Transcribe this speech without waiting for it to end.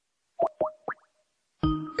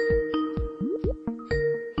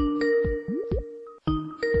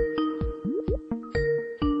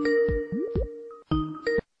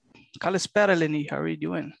Kalispera, Lenny. How are you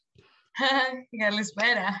doing?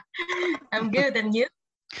 Kalispera. I'm good, and you?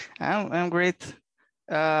 I'm great.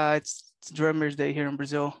 It's Drummers Day here in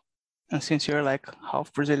Brazil, and since you're like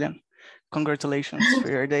half Brazilian, congratulations for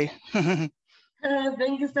your day. Thank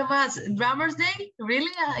you so much. Drummers Day?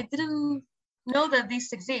 Really? I didn't know that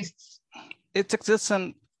this exists. It exists,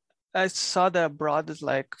 and I saw that abroad is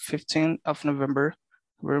like 15th of November.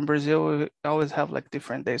 We're in Brazil, we always have like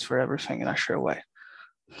different days for everything, not sure why.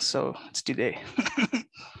 So it's today.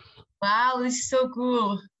 Wow, this is so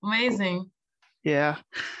cool. Amazing. Yeah.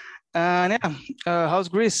 And yeah, how's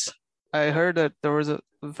Greece? I heard that there was a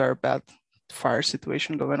very bad fire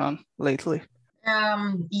situation going on lately.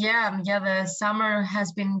 Yeah, the summer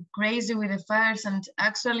has been crazy with the fires, and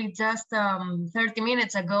actually just 30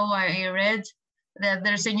 minutes ago I read that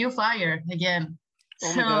there's a new fire again.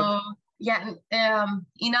 Oh my God. Yeah,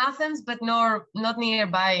 in Athens, but not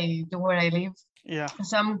nearby to where I live. Yeah.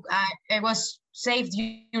 So I was safe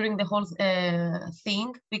during the whole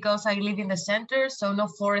thing because I live in the center, so no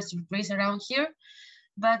forest trees around here.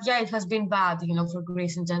 But yeah, it has been bad, for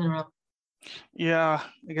Greece in general. Yeah,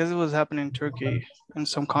 I guess it was happening in Turkey and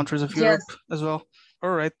some countries of Europe as well.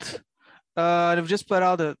 All right. They've just put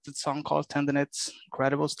out the song called Tendonites.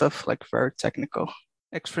 Incredible stuff, like very technical.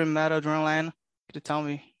 Extreme metal drumline. Could you tell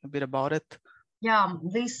me a bit about it? Yeah,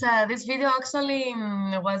 this video actually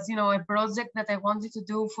was, a project that I wanted to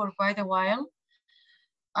do for quite a while.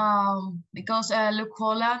 Because Luke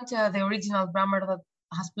Holland, the original drummer that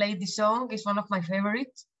has played the song, is one of my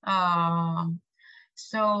favorites.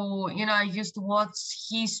 So, I used to watch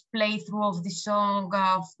his playthrough of the song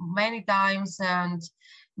many times, and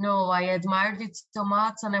I admired it so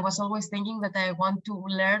much, and I was always thinking that I want to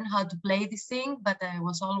learn how to play this thing, but I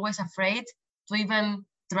was always afraid to even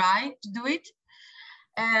try to do it.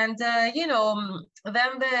 And,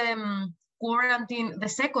 then the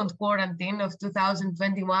second quarantine of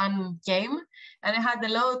 2021 came, and I had a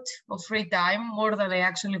lot of free time, more than I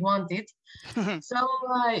actually wanted. So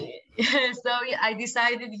I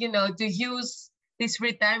decided, to use this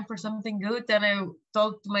free time for something good. And I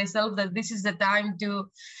told to myself that this is the time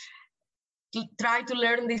to try to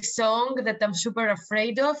learn this song that I'm super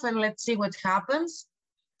afraid of, and let's see what happens.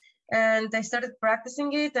 And I started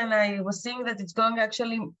practicing it, and I was seeing that it's going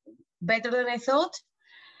actually better than I thought.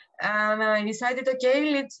 And I decided,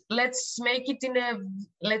 okay, let's make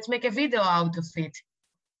a video out of it.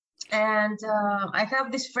 And I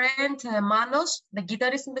have this friend, Manos, the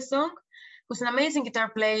guitarist in the song, who's an amazing guitar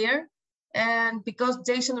player. And because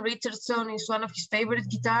Jason Richardson is one of his favorite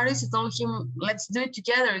guitarists, I told him, let's do it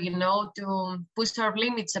together, to push our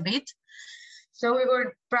limits a bit. So we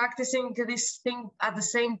were practicing this thing at the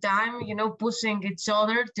same time, pushing each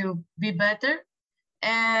other to be better.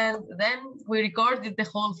 And then we recorded the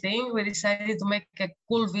whole thing. We decided to make a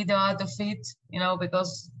cool video out of it,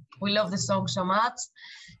 because we love the song so much.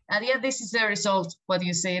 And yeah, this is the result. What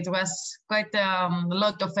you say, it was quite a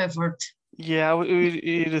lot of effort. Yeah,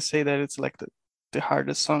 we just say that it's like the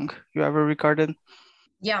hardest song you ever recorded.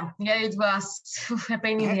 Yeah, it was a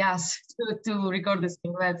pain in the ass to record this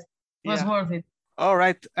thing, but it was worth it. All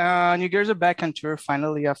right, New Gears are back on tour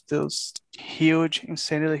finally after those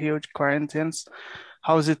insanely huge quarantines.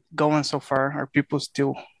 How is it going so far? Are people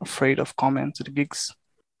still afraid of coming to the gigs?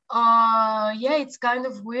 Yeah, it's kind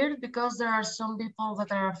of weird because there are some people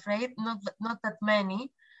that are afraid, not that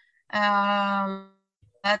many.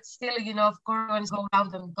 But still, of course, when it's going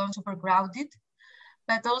out and going super crowded.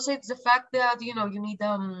 But also it's the fact that, you need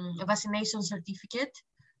a vaccination certificate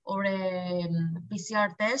or a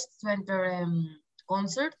PCR test to enter a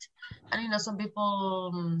concert. And, some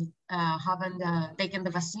people haven't taken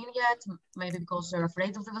the vaccine yet, maybe because they're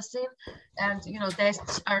afraid of the vaccine. And,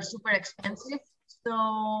 tests are super expensive. So,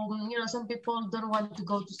 some people don't want to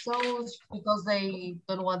go to shows because they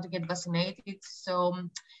don't want to get vaccinated. So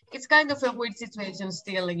it's kind of a weird situation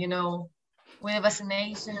still, with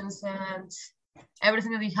vaccinations and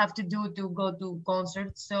everything that you have to do to go to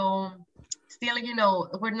concerts. So still,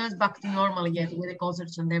 we're not back to normal yet with the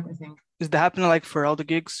concerts and everything. Is that happening like for all the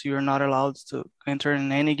gigs? You're not allowed to enter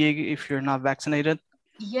in any gig if you're not vaccinated?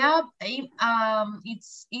 Yeah,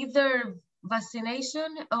 it's either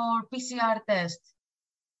vaccination or PCR test,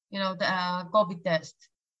 the COVID test.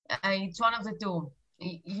 It's one of the two.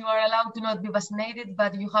 You are allowed to not be vaccinated,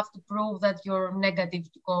 but you have to prove that you're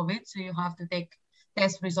negative to COVID. So you have to take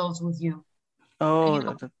test results with you. Oh,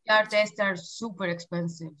 PCR tests are super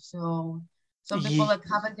expensive. So some people that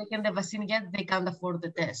haven't taken the vaccine yet, they can't afford the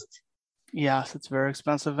test. Yes, it's very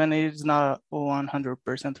expensive, and it's not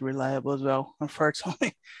 100% reliable as well,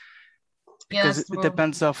 unfortunately. Because it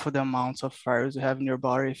depends on the amount of virus you have in your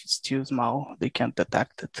body. If it's too small, they can't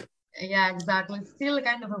detect it. Yeah, exactly. It's still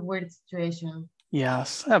kind of a weird situation.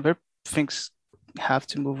 Yes, yeah, but things have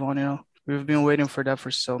to move on, you know. We've been waiting for that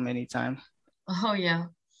for so many time. Oh yeah.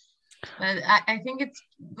 But I think it's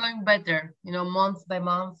going better, month by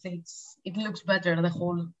month. It looks better, the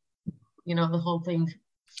whole thing.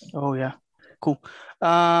 Oh yeah, cool.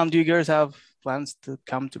 Do you guys have plans to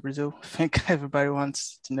come to Brazil? I think everybody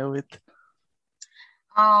wants to know it.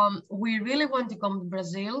 We really want to come to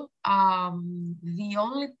Brazil. The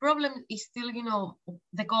only problem is still,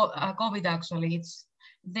 the COVID actually. It's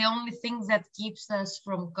the only thing that keeps us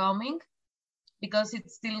from coming because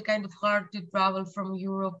it's still kind of hard to travel from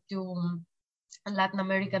Europe to Latin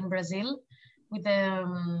America and Brazil with the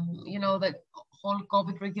whole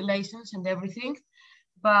COVID regulations and everything.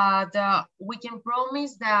 But we can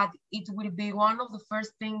promise that it will be one of the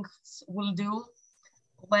first things we'll do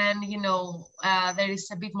when there is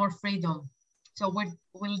a bit more freedom. So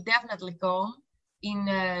we'll definitely come in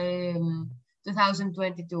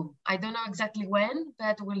 2022. I don't know exactly when,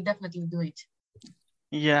 but we'll definitely do it.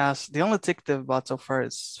 Yes, the only ticket they've bought so far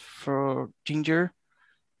is for Ginger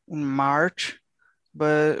in March,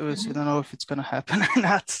 but we don't know if it's gonna happen or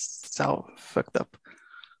not. So fucked up.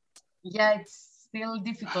 Yeah, it's still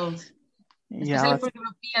difficult, Yeah, especially for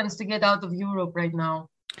Europeans to get out of Europe right now.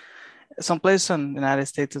 some places in the United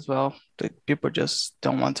States as well, the people just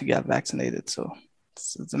don't want to get vaccinated, so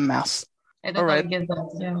it's a mess. I totally get that.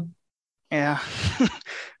 Yeah. Yeah.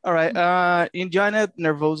 All right. You joined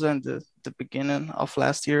Nervosa in the beginning of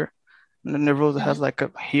last year. Nervosa has like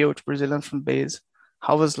a huge Brazilian fan base.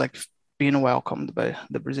 How was like being welcomed by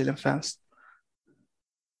the Brazilian fans?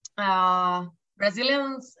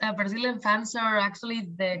 Brazilian fans are actually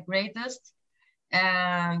the greatest,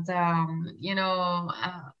 and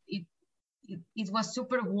it was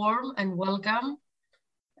super warm and welcome.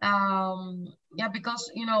 Yeah, because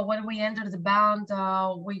when we entered the band,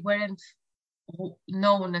 we weren't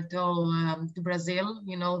known at all to Brazil.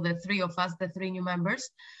 The three of us, the three new members.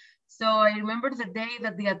 So I remember the day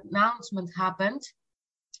that the announcement happened,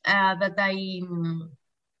 that I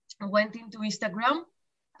went into Instagram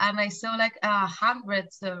and I saw like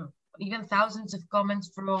hundreds, even thousands of comments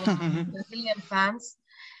from Brazilian fans.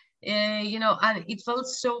 And it felt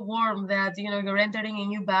so warm that you're entering a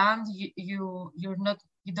new band. You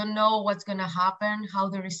don't know what's gonna happen, how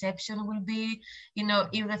the reception will be.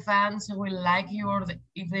 If the fans will like you or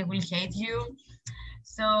if they will hate you.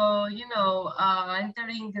 So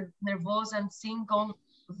entering Nervosa and seeing all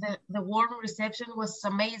the warm reception was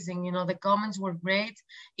amazing. The comments were great.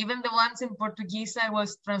 Even the ones in Portuguese, I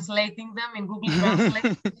was translating them in Google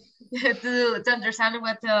Translate to understand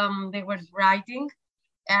what they were writing.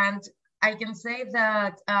 And I can say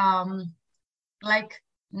that like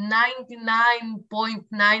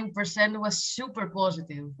 99.9% was super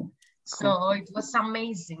positive. So it was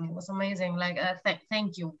amazing. It was amazing. Like,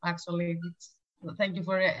 thank you, actually. Thank you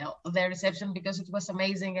for the reception because it was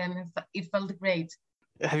amazing and it felt great.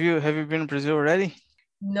 Have you been in Brazil already?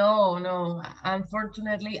 No.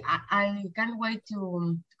 Unfortunately, I can't wait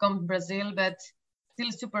to come to Brazil, but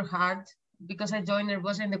still super hard because I joined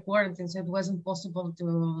Nervosa in the quarantine, so it wasn't possible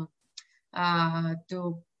to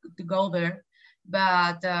go there.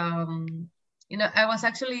 But I was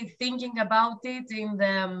actually thinking about it in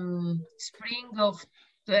the spring of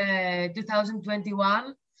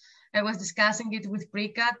 2021. I was discussing it with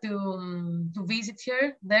Prika to visit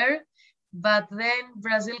her there, but then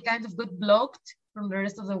Brazil kind of got blocked from the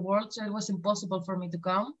rest of the world, so it was impossible for me to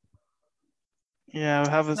come. Yeah, we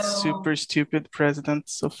have a super stupid president,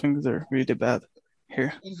 so things are really bad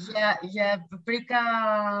here. Yeah.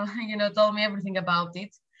 Prika, told me everything about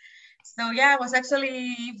it. So yeah, I was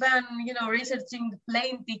actually even, researching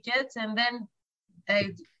plane tickets, and then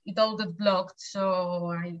it all got blocked,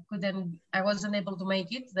 so I wasn't able to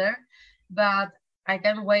make it there. But I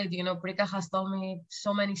can't wait. Prika has told me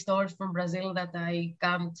so many stories from Brazil that I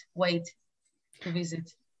can't wait to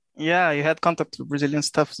visit. Yeah, you had contact with Brazilian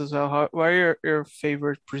stuff as well. What are your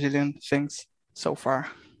favorite Brazilian things so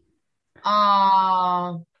far?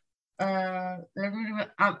 Let me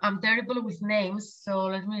remember. I'm terrible with names, so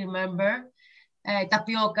let me remember.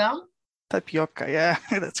 Tapioca. Tapioca, yeah,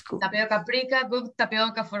 that's cool. Tapioca Prika, good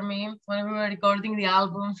tapioca for me when we were recording the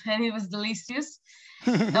album, and it was delicious.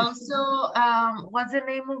 Also, what's the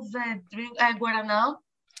name of the drink? Guaraná.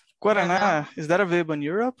 Guaraná, is that available in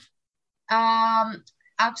Europe?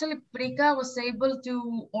 Actually, Prika was able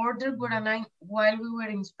to order Guaraná while we were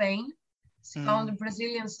in Spain. She found a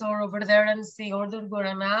Brazilian store over there and she ordered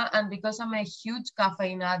Guaraná. And because I'm a huge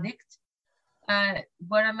caffeine addict,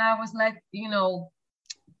 Guaraná was like,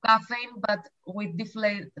 caffeine, but with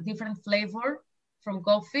different flavor from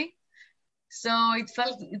coffee. So it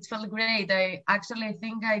felt great. I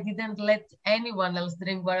think I didn't let anyone else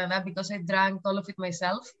drink guarana because I drank all of it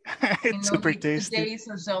myself in It's super only two tasty. days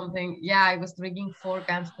or something. Yeah, I was drinking 4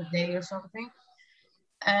 cans per day or something.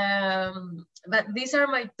 But these are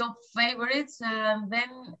my top favorites. And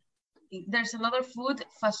then there's another food,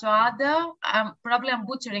 feijoada. Probably I'm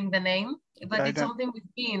butchering the name, but Yeah, I it's don't. something with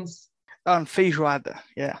beans. Feijoada.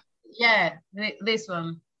 Yeah, Yeah, this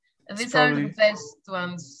one. it's These are the probably. best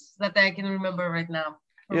ones that I can remember right now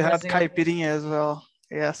You from had Brazil. caipirinha as well.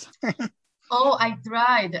 Yes. Oh, I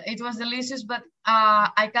tried. It was delicious, but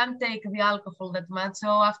I can't take the alcohol that much. So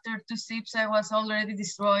after 2 sips, I was already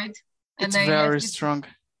destroyed, and It's I very left it. strong.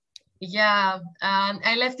 Yeah, and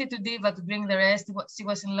I left it to Diva to bring the rest. She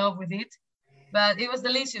was in love with it, but it was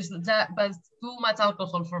delicious. But too much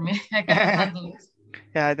alcohol for me. I cannot handle it.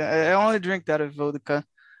 Yeah, I only drink that with vodka,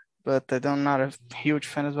 but I'm not a huge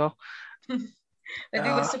fan as well. But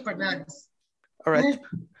it was super nice. All right.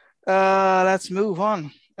 Let's move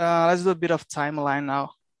on. Let's do a bit of timeline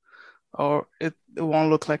now, or it won't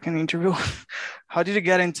look like an interview. How did you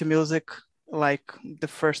get into music? Like the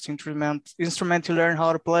first instrument you learn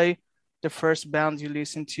how to play, the first band you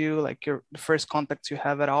listen to, like the first contacts you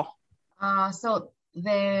have at all. So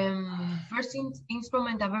the first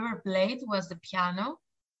instrument I've ever played was the piano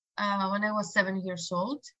when I was 7 years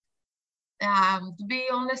old. To be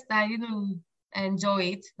honest, I didn't enjoy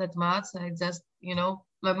it that much. I just,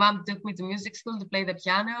 my mom took me to music school to play the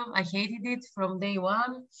piano. I hated it from day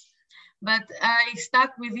one, but I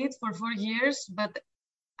stuck with it for 4 years. But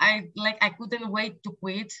I couldn't wait to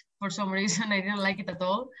quit for some reason. I didn't like it at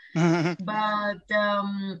all. But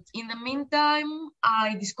in the meantime,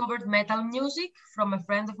 I discovered metal music from a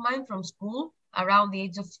friend of mine from school around the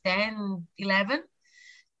age of 10, 11.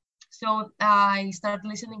 So I started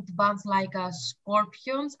listening to bands like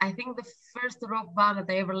Scorpions. I think the first rock band that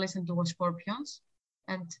I ever listened to was Scorpions,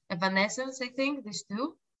 and Evanescence, I think, these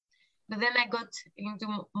two. But then I got into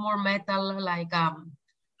more metal like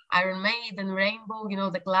Iron Maiden, Rainbow,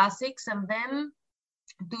 the classics, and then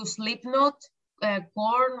to Slipknot,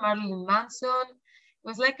 Korn, Marilyn Manson. It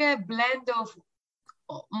was like a blend of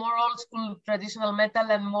more old school traditional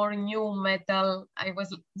metal and more new metal. I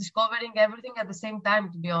was discovering everything at the same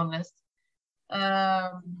time, to be honest.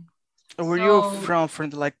 Were you from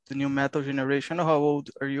like the new metal generation? How old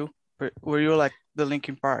are you? Were you like the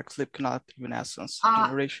Linkin Park, Slipknot, Evanescence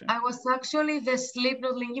generation? I was actually the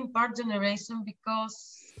Slipknot Linkin Park generation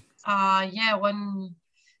because,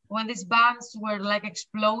 when these bands were like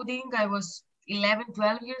exploding, I was 11,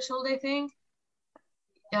 12 years old, I think.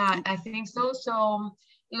 Yeah, I think so. So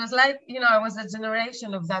it was like, I was a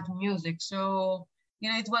generation of that music. So,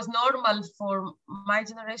 it was normal for my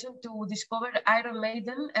generation to discover Iron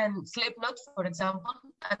Maiden and Slipknot, for example,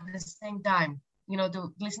 at the same time,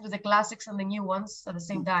 to listen to the classics and the new ones at the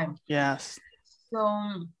same time. Yes. So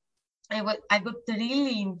I got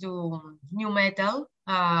really into new metal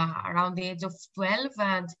around the age of 12,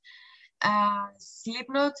 and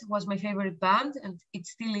Slipknot was my favorite band, and it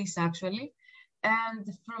still is actually. And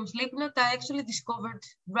from Slipknot, I actually discovered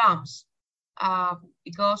drums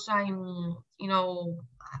because I'm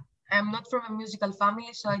not from a musical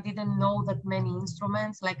family, so I didn't know that many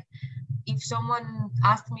instruments. Like if someone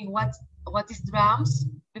asked me what is drums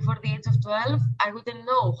before the age of 12, I wouldn't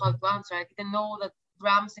know how to answer. I didn't know that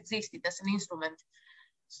drums existed as an instrument.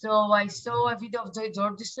 So I saw a video of Joy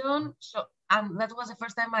Jordison, and that was the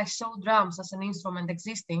first time I saw drums as an instrument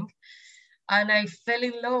existing. And I fell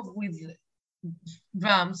in love with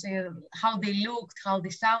drums, how they looked, how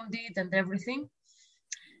they sounded, and everything.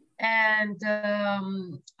 And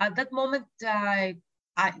at that moment, I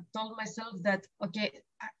told myself that, okay,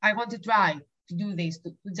 I want to try to do this,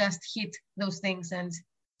 to just hit those things and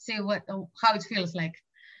see how it feels like.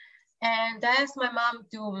 And I asked my mom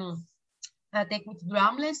to take me to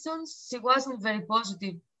drum lessons. She wasn't very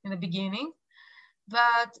positive in the beginning,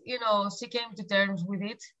 but she came to terms with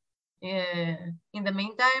it in the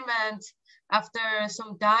meantime. And after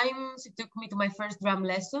some time, she took me to my first drum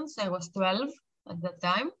lessons. I was 12 at that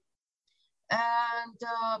time. And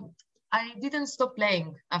I didn't stop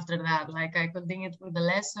playing after that. Like I continued with the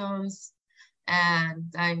lessons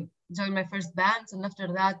and I joined my first bands. And after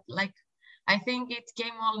that, like, I think it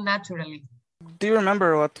came all naturally. Do you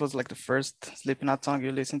remember what was like the first Slipknot song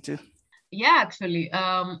you listened to? Yeah, actually,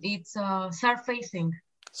 it's Surfacing.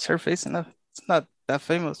 Surfacing? It's not that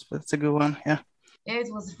famous, but it's a good one. Yeah.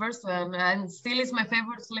 It was the first one, and still is my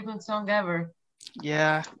favorite Slipknot song ever.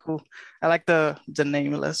 Yeah, cool. I like the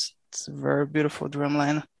Nameless. It's a very beautiful drum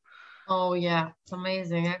line. Oh yeah, it's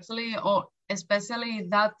amazing. Actually, especially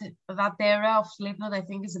that era of Slipknot, I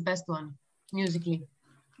think is the best one musically.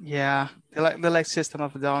 Yeah, they like System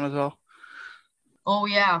of a Down as well. Oh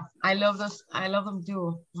yeah, I love those. I love them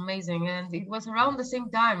too. Amazing. And it was around the same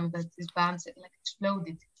time that this band like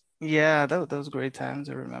exploded. Yeah, that was great times.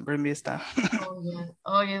 I remember. I missed that. Oh yeah.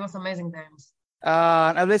 Oh yeah, it was amazing times.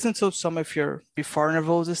 I've listened to some of your before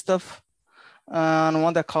Nervosa stuff. And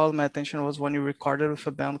one that called my attention was when you recorded with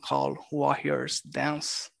a band called Warriors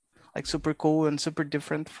Dance. Like super cool and super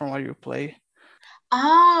different from what you play.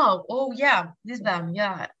 Oh yeah, this band.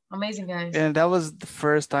 Yeah, amazing guys. And that was the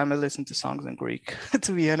first time I listened to songs in Greek,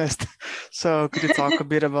 to be honest. So could you talk a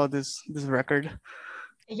bit about this record?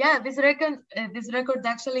 Yeah, this record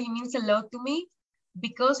actually means a lot to me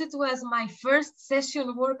because it was my first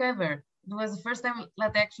session work ever. It was the first time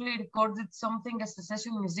that I actually recorded something as a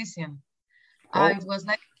session musician. Oh, It was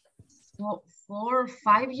like 4 or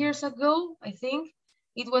 5 years ago, I think.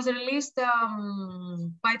 It was released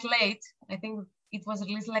quite late. I think it was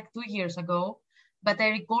released like 2 years ago, but I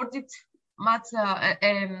recorded much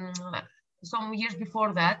some years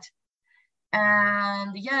before that.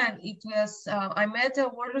 And yeah, it was I met a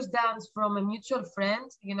Warriors Dance from a mutual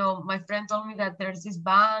friend. You know, my friend told me that there's this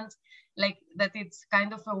band, like that it's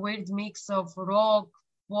kind of a weird mix of rock,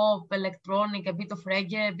 pop, electronic, a bit of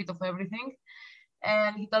reggae, a bit of everything.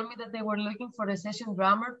 And he told me that they were looking for a session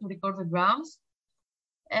drummer to record the drums.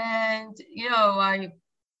 And you know,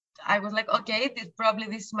 I was like, okay,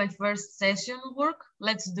 this is my first session work.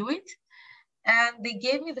 Let's do it. And they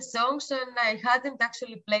gave me the songs, and I hadn't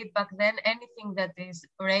actually played back then anything that is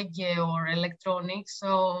reggae or electronic.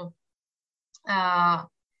 So the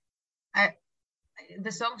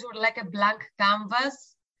songs were like a blank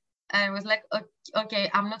canvas. And I was like,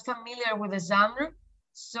 okay, I'm not familiar with the genre,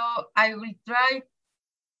 so I will try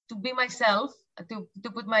to be myself, to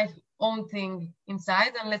put my own thing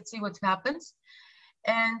inside, and let's see what happens.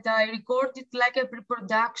 And I recorded like a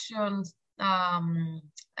pre-production.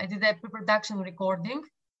 I did a pre-production recording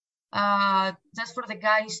just for the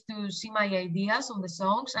guys to see my ideas on the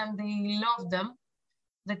songs, and they loved them.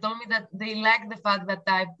 They told me that they liked the fact that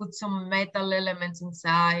I put some metal elements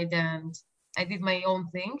inside and I did my own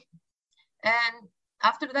thing. And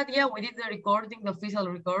after that, yeah, we did the recording, the official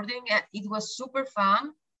recording. It was super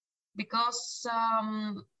fun because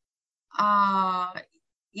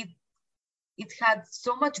it had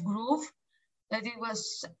so much groove that it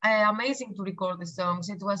was amazing to record the songs.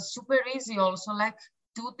 It was super easy also, like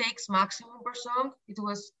 2 takes maximum per song. It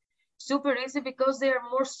was super easy because they are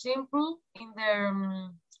more simple in their,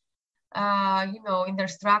 in their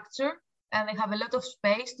structure, and they have a lot of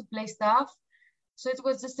space to play stuff. So it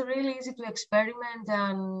was just really easy to experiment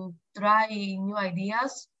and try new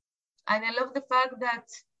ideas. And I love the fact that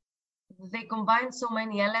they combine so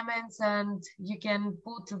many elements, and you can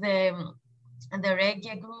put the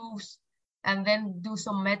reggae grooves and then do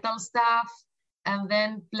some metal stuff and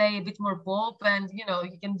then play a bit more pop, and you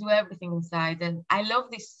can do everything inside. And I love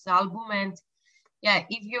this album. And yeah,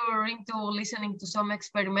 if you're into listening to some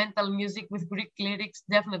experimental music with Greek lyrics,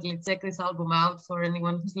 definitely check this album out for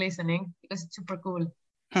anyone who's listening, because it's super cool.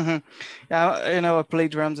 Yeah, I play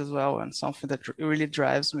drums as well, and something that really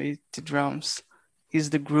drives me to drums is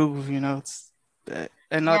the groove. It's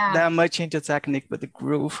and not that much into technique, but the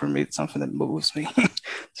groove for me, it's something that moves me.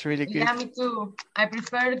 It's really good. Yeah, me too. I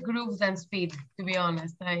prefer groove than speed, to be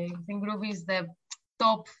honest. I think groove is the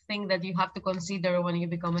top thing that you have to consider when you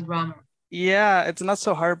become a drummer. Yeah, it's not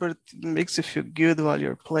so hard, but it makes you feel good while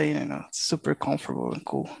you're playing. It's super comfortable and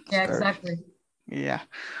cool. Yeah, exactly. Yeah.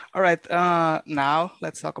 All right. Now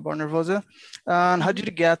let's talk about Nervosa. How did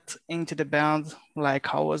you get into the band? Like,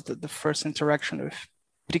 how was the first interaction with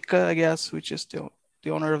Prika, I guess, which is the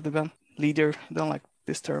owner of the band, leader? I don't like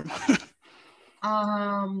this term.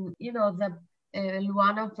 Luana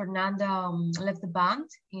and Fernanda left the band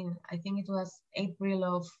in, I think it was April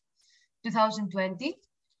of 2020.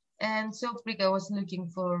 And so Prika was looking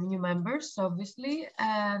for new members, obviously.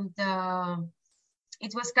 And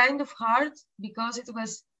it was kind of hard because it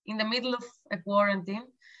was in the middle of a quarantine.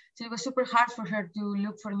 So it was super hard for her to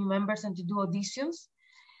look for new members and to do auditions.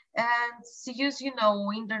 And she used,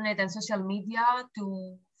 internet and social media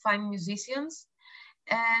to find musicians.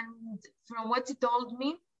 And from what she told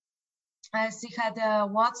me, she had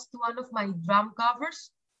watched one of my drum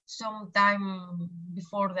covers sometime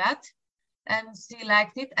before that, and she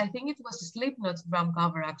liked it. I think it was a Slipknot drum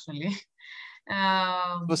cover, actually.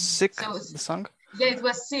 It was Sick, the song? Yeah, it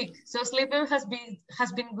was Sick. So Slipknot has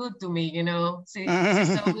been good to me, She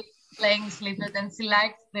saw me playing Slipknot and she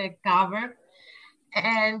liked the cover.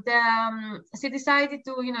 And she decided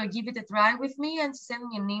to, give it a try with me, and she sent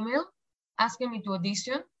me an email asking me to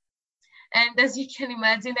audition. And as you can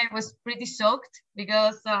imagine, I was pretty shocked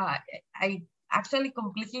because I actually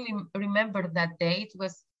completely remember that day. It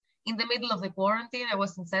was in the middle of the quarantine. I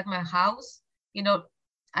was inside my house. You know,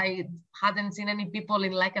 I hadn't seen any people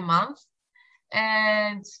in like a month.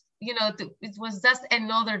 And, you know, it was just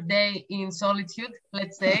another day in solitude,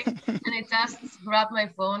 let's say. And I just grabbed my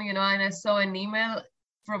phone, you know, and I saw an email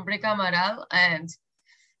from Brika Amaral, and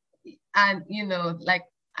you know, like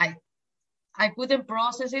I couldn't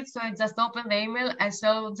process it, so I just opened the email. I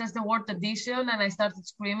saw just the word audition, and I started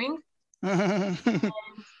screaming.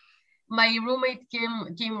 My roommate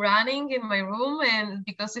came running in my room, and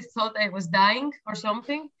because he thought I was dying or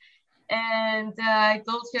something, and I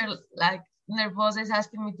told her, like, Nervosa is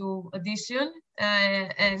asking me to audition,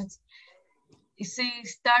 and she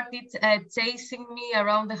started chasing me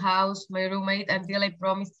around the house, my roommate, until I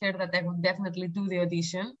promised her that I would definitely do the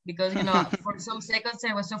audition, because, you know, for some seconds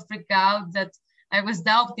I was so freaked out that I was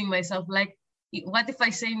doubting myself, like, what if I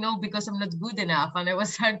say no because I'm not good enough? And I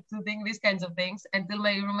was starting to think these kinds of things until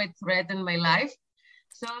my roommate threatened my life.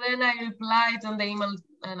 So then I replied on the email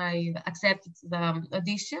and I accepted the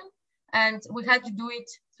audition. And we had to do it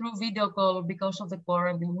through video call because of the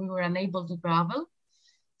quarantine. We were unable to travel.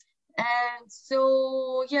 And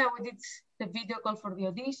so, yeah, we did the video call for the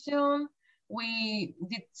audition. We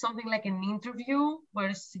did something like an interview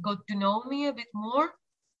where she got to know me a bit more.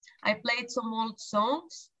 I played some old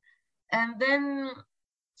songs. And then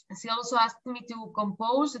she also asked me to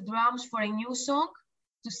compose the drums for a new song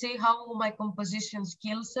to see how my composition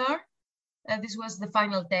skills are. This was the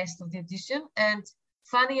final test of the audition. And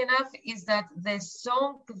funny enough is that the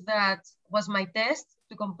song that was my test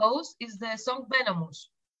to compose is the song Venomous.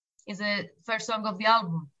 It's the first song of the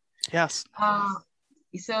album. Yes.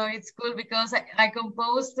 So it's cool because I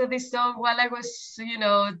composed this song while I was, you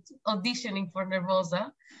know, auditioning for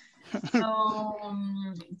Nervosa. So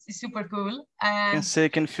it's super cool. And you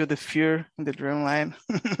can feel the fear in the drum line.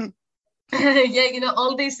 yeah, you know,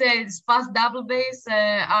 all these fast double bass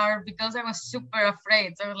are because I was super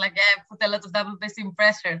afraid. So like, I put a lot of double bass in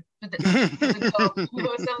pressure to the top, you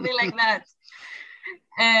know, something like that.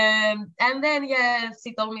 And then, yeah,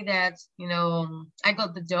 she told me that, you know, I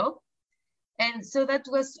got the job. And so that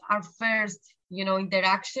was our first, you know,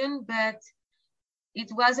 interaction. But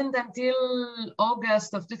it wasn't until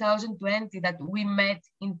August of 2020 that we met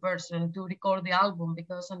in person to record the album,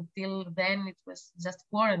 because until then it was just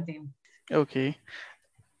quarantine. Okay.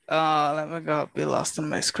 Let me go. Be lost in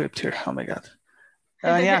my script here. Oh my god.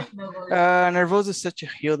 Yeah. Nervosa is such a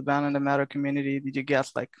huge band in the metal community. Did you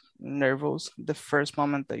get like nervous the first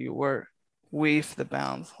moment that you were with the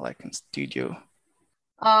band, like in studio?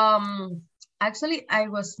 Actually, I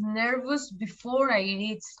was nervous before I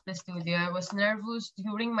reached the studio. I was nervous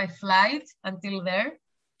during my flight until there.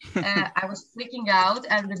 I was freaking out.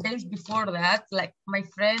 And the days before that, like, my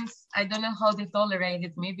friends, I don't know how they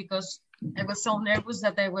tolerated me, because I was so nervous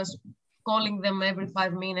that I was calling them every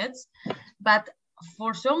 5 minutes. But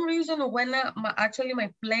for some reason, when my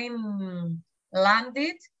plane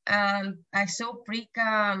landed and I saw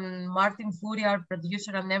Prika and Martin Furi, our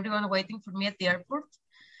producer, and everyone waiting for me at the airport,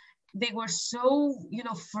 they were so, you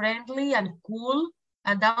know, friendly and cool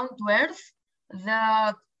and down to earth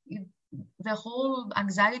that the whole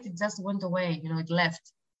anxiety just went away, you know, it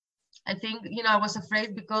left. I think, you know, I was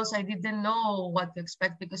afraid because I didn't know what to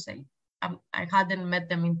expect, because I hadn't met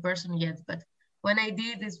them in person yet. But when I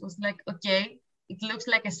did, it was like, okay, it looks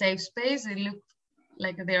like a safe space. It looked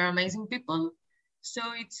like they're amazing people. So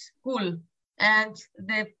it's cool. And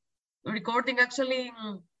the recording actually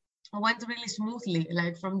went really smoothly.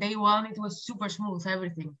 Like, from day one, it was super smooth,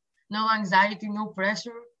 everything. No anxiety, no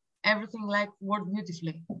pressure. Everything like worked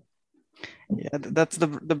beautifully. Yeah, that's the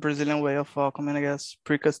Brazilian way of welcoming, I guess.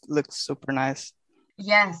 Prika looks super nice.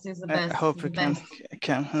 Yes, it's the best. I hope we can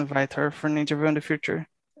invite her for an interview in the future.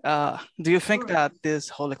 Do you think that this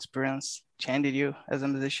whole experience changed you as a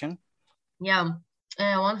musician? Yeah,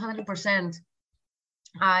 100%.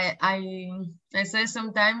 I say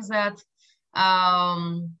sometimes that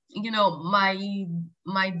you know,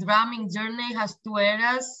 my drumming journey has 2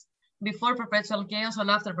 eras: before Perpetual Chaos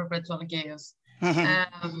and after Perpetual Chaos.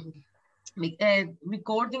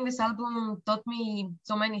 Recording this album taught me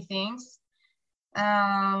so many things,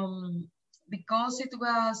 because it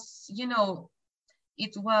was, you know,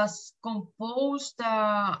 it was composed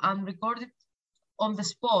and recorded on the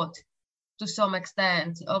spot to some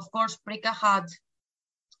extent. Of course, Prika had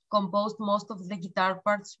composed most of the guitar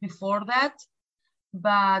parts before that,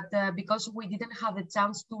 but because we didn't have the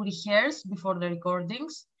chance to rehearse before the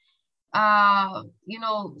recordings, you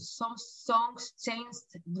know, some songs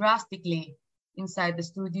changed drastically inside the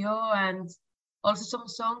studio, and Also, some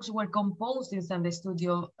songs were composed inside the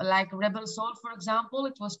studio, like Rebel Soul, for example.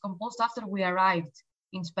 It was composed after we arrived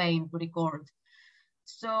in Spain to record.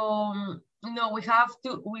 So, we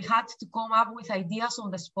had to come up with ideas on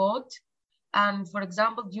the spot. And for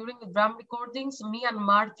example, during the drum recordings, me and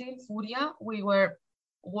Martin Furia, we were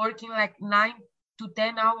working like 9 to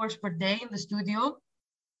 10 hours per day in the studio,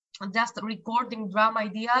 just recording drum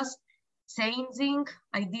ideas, changing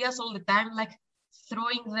ideas all the time, like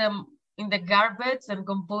throwing them in the garbage and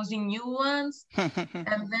composing new ones, and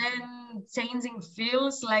then changing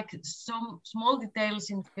fills, like some small details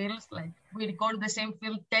in fills, like we record the same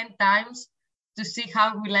fill 10 times to see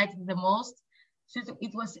how we liked it the most. So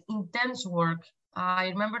it was intense work. I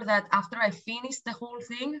remember that after I finished the whole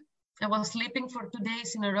thing, I was sleeping for 2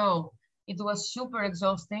 days in a row. It was super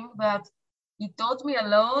exhausting, but it taught me a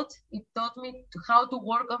lot. It taught me how to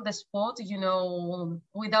work on the spot,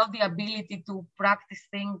 without the ability to practice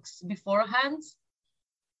things beforehand.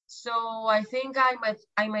 So I think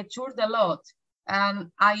I matured a lot.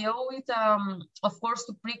 And I owe it, of course,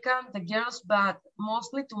 to Prica, the girls, but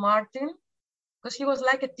mostly to Martin, because he was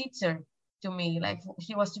like a teacher to me. Like,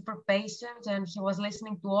 he was super patient and he was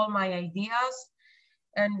listening to all my ideas,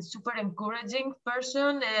 and super encouraging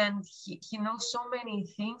person, and he knows so many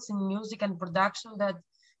things in music and production that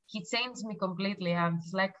he changed me completely. And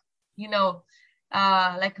he's like,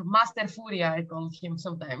 like Master Furia, I call him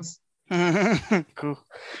sometimes. Cool.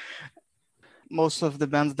 Most of the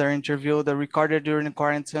bands that are interviewed that recorded during the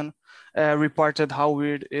quarantine reported how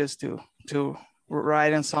weird it is to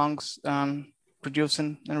writing songs and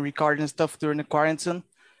producing and recording stuff during the quarantine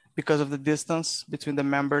because of the distance between the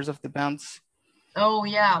members of the bands. Oh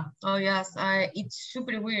yeah. Oh yes. It's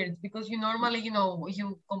super weird because you normally,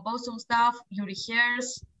 you compose some stuff, you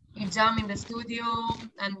rehearse, you jam in the studio,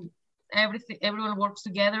 and everyone works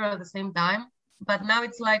together at the same time. But now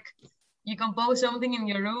it's like you compose something in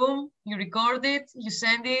your room, you record it, you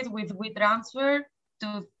send it with WeTransfer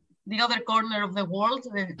to the other corner of the world,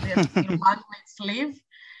 your bandmates live.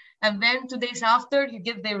 And then 2 days after, you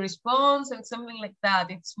get the response and something like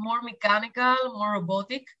that. It's more mechanical, more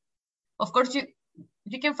robotic. Of course,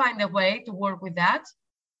 you can find a way to work with that,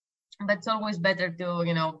 but it's always better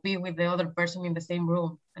to, be with the other person in the same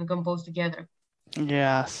room and compose together.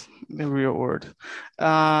 Yes, the real word.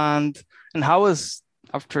 And how was,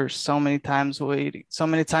 after so many time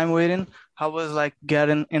waiting, how was like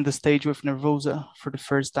getting in the stage with Nervosa for the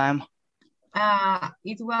first time?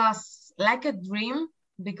 It was like a dream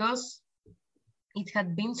because it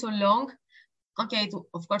had been so long. Okay,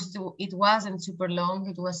 of course it wasn't super long.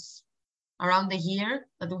 It was around a year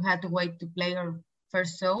that we had to wait to play our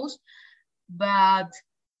first shows, but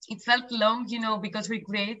it felt long, because we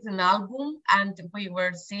created an album and we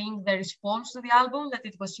were seeing the response to the album, that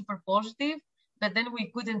it was super positive, but then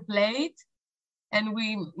we couldn't play it. And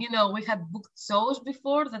we had booked shows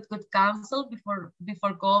before that got canceled before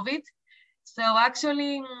COVID. So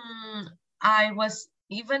actually, I was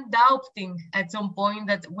even doubting at some point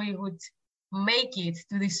that we would make it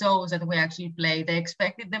to the shows that we actually played. I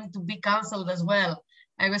expected them to be canceled as well.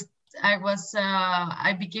 I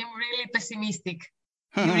became really pessimistic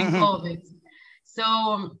during COVID.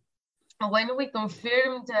 So when we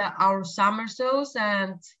confirmed our summer shows,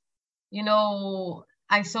 and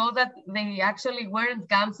I saw that they actually weren't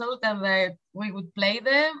canceled and that we would play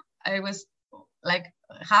them, I was like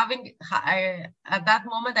at that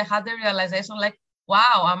moment I had the realization, like,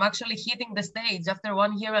 wow, I'm actually hitting the stage after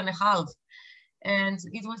 1 year and a half. And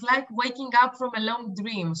it was like waking up from a long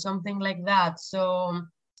dream, something like that. So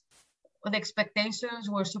the expectations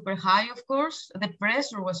were super high, of course. The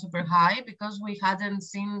pressure was super high because we hadn't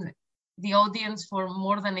seen the audience for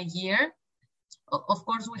more than a year. Of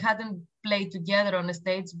course, we hadn't played together on a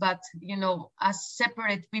stage, but, as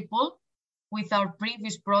separate people with our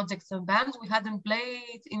previous projects and bands, we hadn't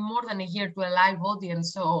played in more than a year to a live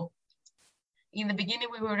audience. So in the beginning,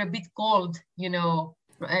 we were a bit cold,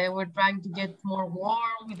 we're trying to get more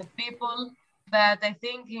warm with the people. But I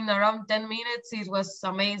think in around 10 minutes, it was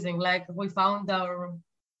amazing. Like, we found our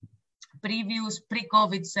previous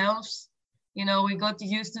pre-COVID selves. We got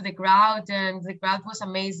used to the crowd, and the crowd was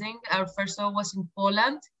amazing. Our first show was in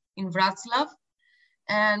Poland, in Wrocław,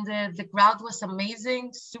 and the crowd was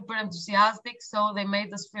amazing, super enthusiastic. So they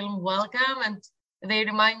made us feel welcome, and they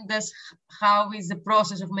remind us how is the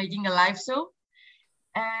process of making a live show.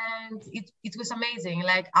 And it was amazing.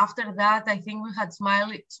 Like, after that, I think we had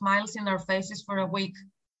smiles in our faces for a week.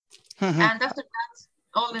 And after that,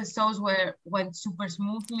 all the shows went super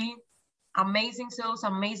smoothly. Amazing shows,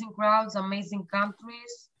 amazing crowds, amazing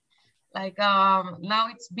countries. Like, now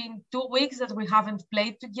it's been 2 weeks that we haven't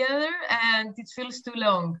played together, and it feels too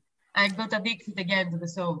long. I got addicted again to the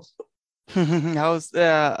songs. Where's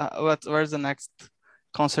the next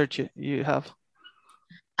concert you have?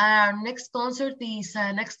 Our next concert is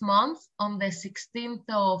next month on the 16th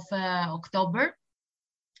of October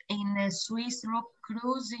in a Swiss rock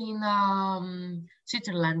cruise in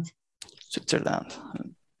Switzerland. Switzerland.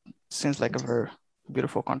 Seems like a very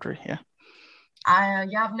beautiful country, yeah.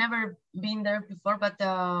 I've never been there before, but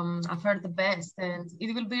I've heard the best, and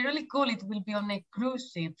it will be really cool. It will be on a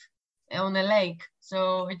cruise ship on a lake,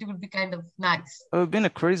 so it will be kind of nice. Oh, being a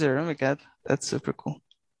cruiser, oh my God, that's super cool.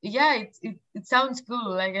 Yeah, it sounds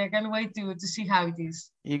cool. Like I can't wait to see how it is.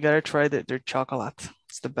 You gotta try their chocolate.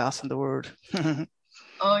 It's the best in the world.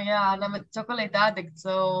 Oh yeah, and I'm a chocolate addict,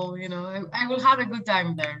 so you know I will have a good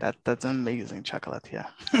time there. That's amazing chocolate, yeah.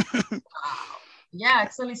 Yeah,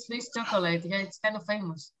 actually Swiss chocolate. Yeah, it's kind of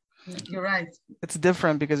famous. You're right. It's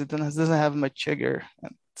different because it doesn't have much sugar.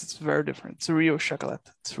 It's very different. It's real chocolate.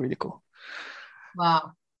 It's really cool.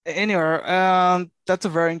 Wow. Anyway, that's a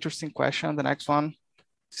very interesting question. The next one.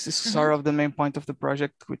 This is sort of the main point of the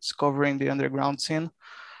project, which is covering the underground scene.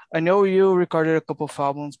 I know you recorded a couple of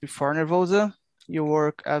albums before Nervosa. You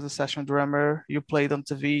work as a session drummer, you played on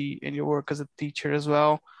TV, and you work as a teacher as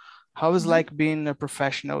well. How is like being a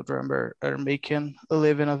professional drummer or making a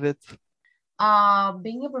living of it?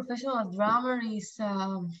 Being a professional drummer is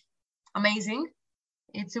amazing.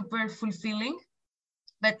 It's super fulfilling,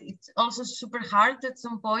 but it's also super hard at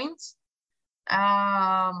some points.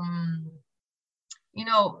 You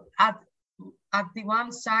know, at the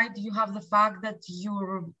one side, you have the fact that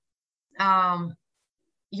your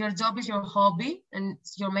job is your hobby and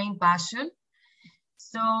it's your main passion.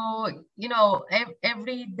 So, you know,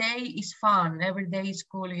 every day is fun. Every day is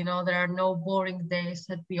cool. You know, there are no boring days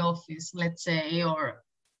at the office, let's say, or,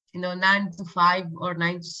 you know, 9 to 5 or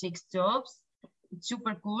 9 to 6 jobs. It's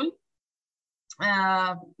super cool.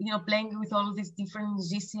 You know, playing with all these different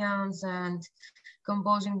musicians and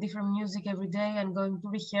composing different music every day and going to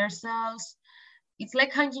rehearsals. It's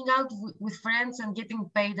like hanging out with friends and getting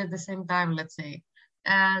paid at the same time, let's say.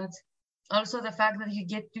 And also the fact that you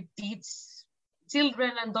get to teach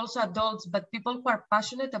children and also adults, but people who are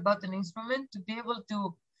passionate about an instrument, to be able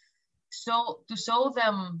to show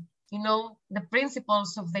them, you know, the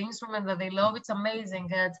principles of the instrument that they love. It's amazing.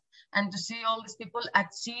 And to see all these people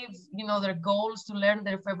achieve, you know, their goals to learn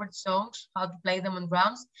their favorite songs, how to play them on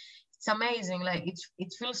drums. It's amazing. Like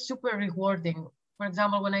it feels super rewarding. For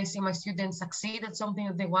example, when I see my students succeed at something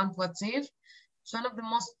that they want to achieve, it's one of the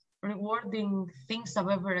most rewarding things I've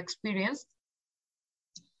ever experienced.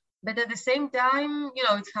 But at the same time, you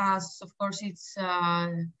know, it has, of course, its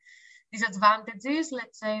disadvantages.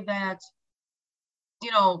 Let's say that,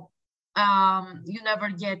 you know, you never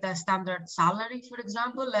get a standard salary, for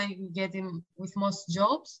example, like you get in with most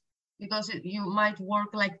jobs, because you might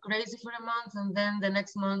work like crazy for a month and then the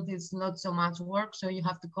next month is not so much work, so you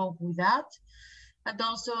have to cope with that. And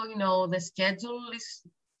also, you know, the schedule is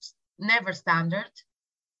never standard.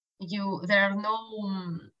 There are no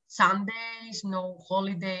Sundays, no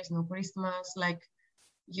holidays, no Christmas. Like,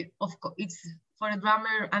 of course, it's for a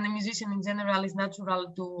drummer and a musician in general, it's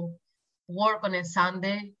natural to work on a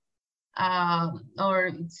Sunday, or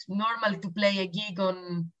it's normal to play a gig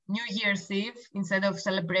on New Year's Eve instead of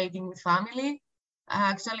celebrating with family.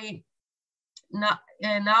 Actually,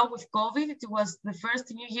 now with COVID, it was the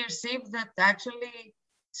first New Year's Eve that actually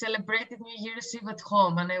celebrated New Year's Eve at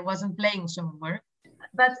home, and I wasn't playing somewhere.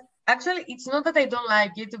 But actually, it's not that I don't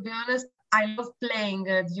like it, to be honest. I love playing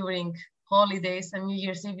during holidays and New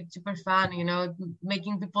Year's Eve. It's super fun, you know,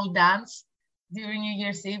 making people dance during New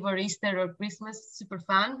Year's Eve or Easter or Christmas, super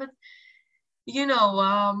fun. But, you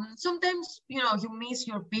know, sometimes, you know, you miss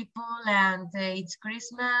your people and it's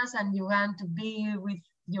Christmas and you want to be with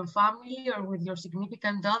your family or with your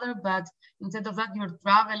significant other, but instead of that, you're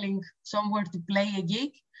traveling somewhere to play a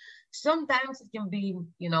gig. Sometimes it can be,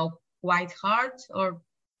 you know, quite hard, or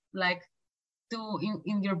like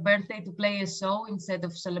in your birthday to play a show instead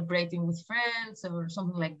of celebrating with friends or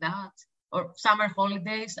something like that. Or summer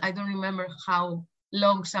holidays. I don't remember how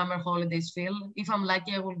long summer holidays feel. If I'm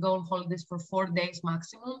lucky, I will go on holidays for 4 days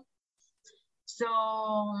maximum. So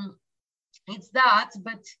it's that,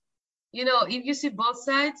 but you know, if you see both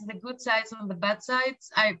sides, the good sides and the bad sides,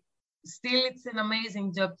 it's an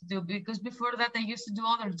amazing job to do, because before that I used to do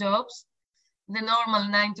other jobs, the normal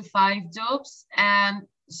 9 to 5 jobs, and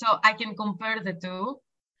so I can compare the two,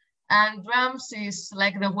 and drums is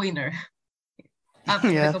like the winner after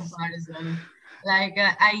the comparison. Like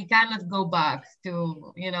I cannot go back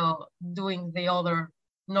to, you know, doing the other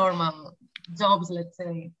normal jobs, let's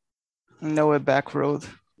say. No, a back road.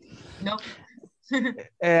 No.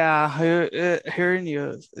 Yeah, hearing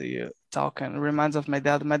you talking reminds of my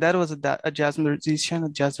dad. My dad was a jazz musician, a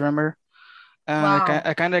jazz drummer, and Wow.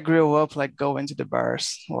 I kind of grew up like going to the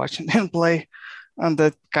bars, watching him play, and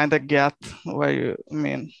that kind of gap where I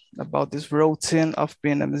mean, about this routine of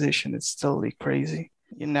being a musician, it's totally crazy.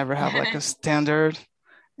 You never have like a standard.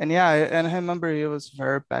 And yeah, and I remember he was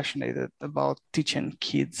very passionate about teaching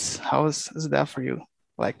kids. How is that for you?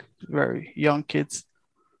 Like very young kids.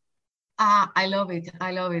 I love it.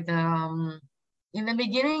 I love it. In the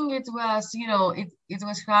beginning, it was, it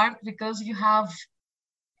was hard because you have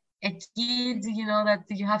a kid, that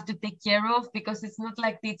you have to take care of because it's not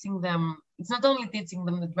like teaching them. It's not only teaching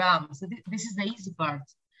them the drums. This is the easy part.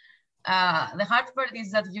 The hard part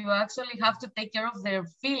is that you actually have to take care of their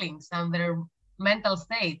feelings and their mental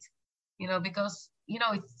state, because,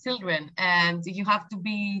 it's children and you have to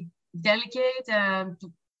be delicate and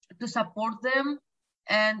to support them.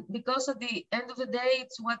 And because at the end of the day,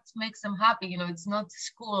 it's what makes them happy. It's not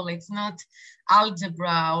school, it's not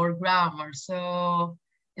algebra or grammar. So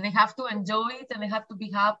they have to enjoy it and they have to be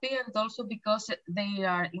happy. And also because they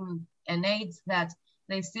are in an age that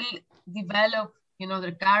they still develop,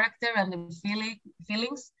 their character and the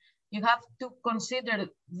feelings, you have to consider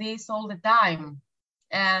this all the time.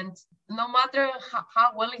 And no matter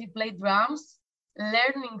how well you play drums,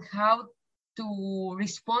 learning how to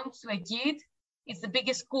respond to a kid is the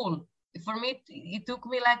biggest school. For me, it took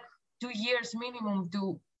me like 2 years minimum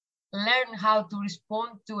to learn how to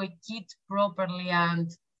respond to a kid properly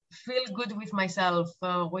and feel good with myself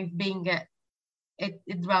with being a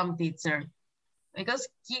drum teacher. Because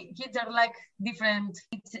kids are like different.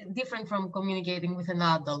 It's different from communicating with an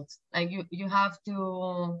adult. Like you have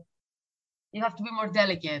to be more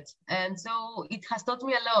delicate. And so it has taught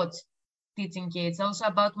me a lot teaching kids, also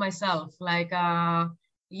about myself. Like they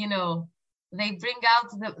bring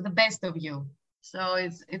out the best of you. So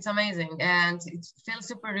it's amazing and it feels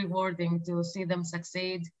super rewarding to see them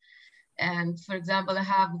succeed. And for example, I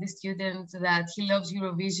have this student that he loves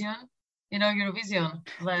Eurovision. Eurovision,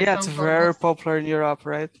 the Yeah, it's song very contest. popular in Europe,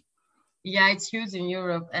 right? Yeah, it's huge in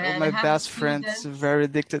Europe. And I My have a best friend's student. very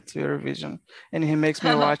addicted to Eurovision, and he makes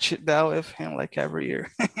me watch that with him like every year.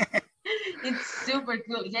 It's super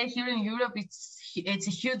cool. Yeah, here in Europe, it's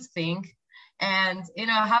a huge thing. And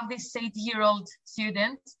I have this 8-year-old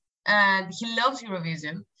student, and he loves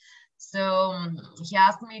Eurovision. So he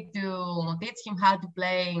asked me to teach him how to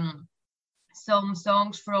play some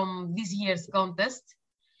songs from this year's contest.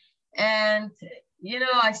 And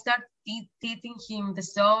I started teaching him the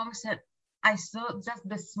songs, and I saw just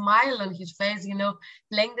the smile on his face.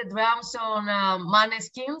 Playing the drums on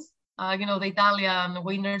Maneskin's, the Italian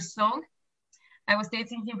winner's song. I was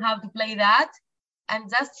teaching him how to play that, and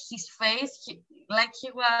just his face, like he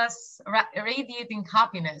was radiating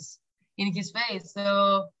happiness in his face.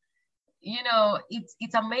 So,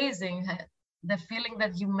 it's amazing the feeling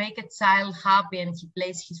that you make a child happy and he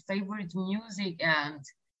plays his favorite music and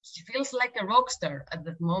he feels like a rock star at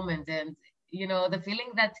that moment. And, the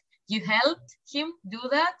feeling that you helped him do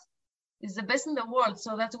that is the best in the world.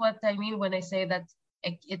 So that's what I mean when I say that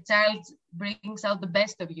a child brings out the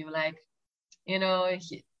best of you. Like,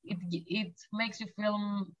 it makes you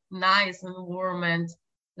feel nice and warm and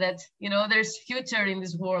that, there's future in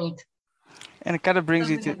this world. And it kind of brings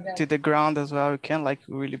you Something like to that. the ground as well. You can like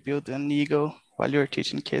really build an ego while you're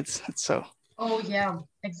teaching kids. So Oh yeah,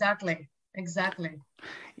 exactly. Exactly.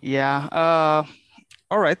 yeah.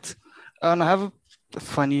 All right. And I have a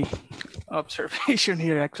funny observation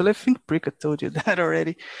here. Actually, I think Brica told you that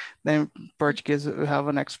already. Then in Portuguese, we have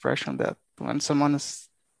an expression that when someone is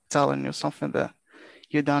telling you something that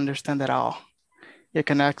you don't understand at all, you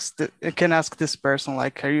can ask this person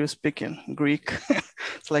like, "Are you speaking Greek?"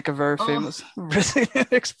 It's like a very Oh, famous Brazilian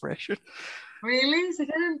expression. really? She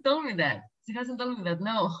hasn't told me that. She hasn't told me that,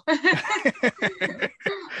 no.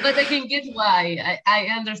 But I can get why. I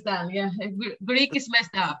understand. Yeah, Greek is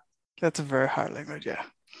messed up. That's a very hard language, yeah.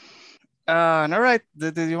 And all right,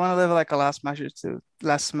 do you want to leave like a last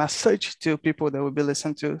message to people that will be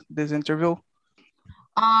listening to this interview?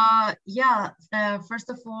 Yeah. First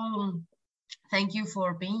of all, thank you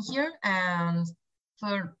for being here and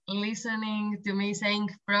for listening to me saying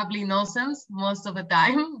probably nonsense most of the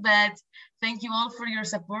time. But thank you all for your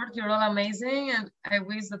support. You're all amazing. And I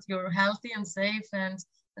wish that you're healthy and safe and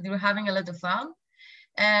that you're having a lot of fun.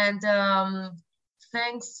 And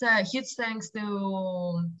huge thanks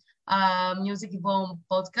to Music Bomb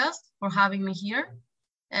podcast for having me here.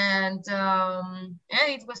 And yeah,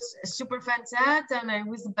 it was a super fun chat, and I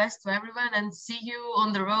wish the best to everyone. And see you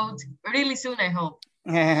on the road really soon, I hope.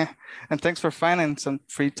 Yeah. And thanks for finding some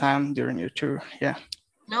free time during your tour. Yeah.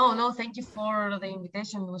 No, thank you for the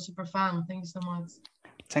invitation. It was super fun. Thank you so much.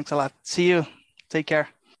 Thanks a lot. See you. Take care.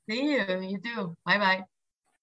 See you. You too. Bye bye.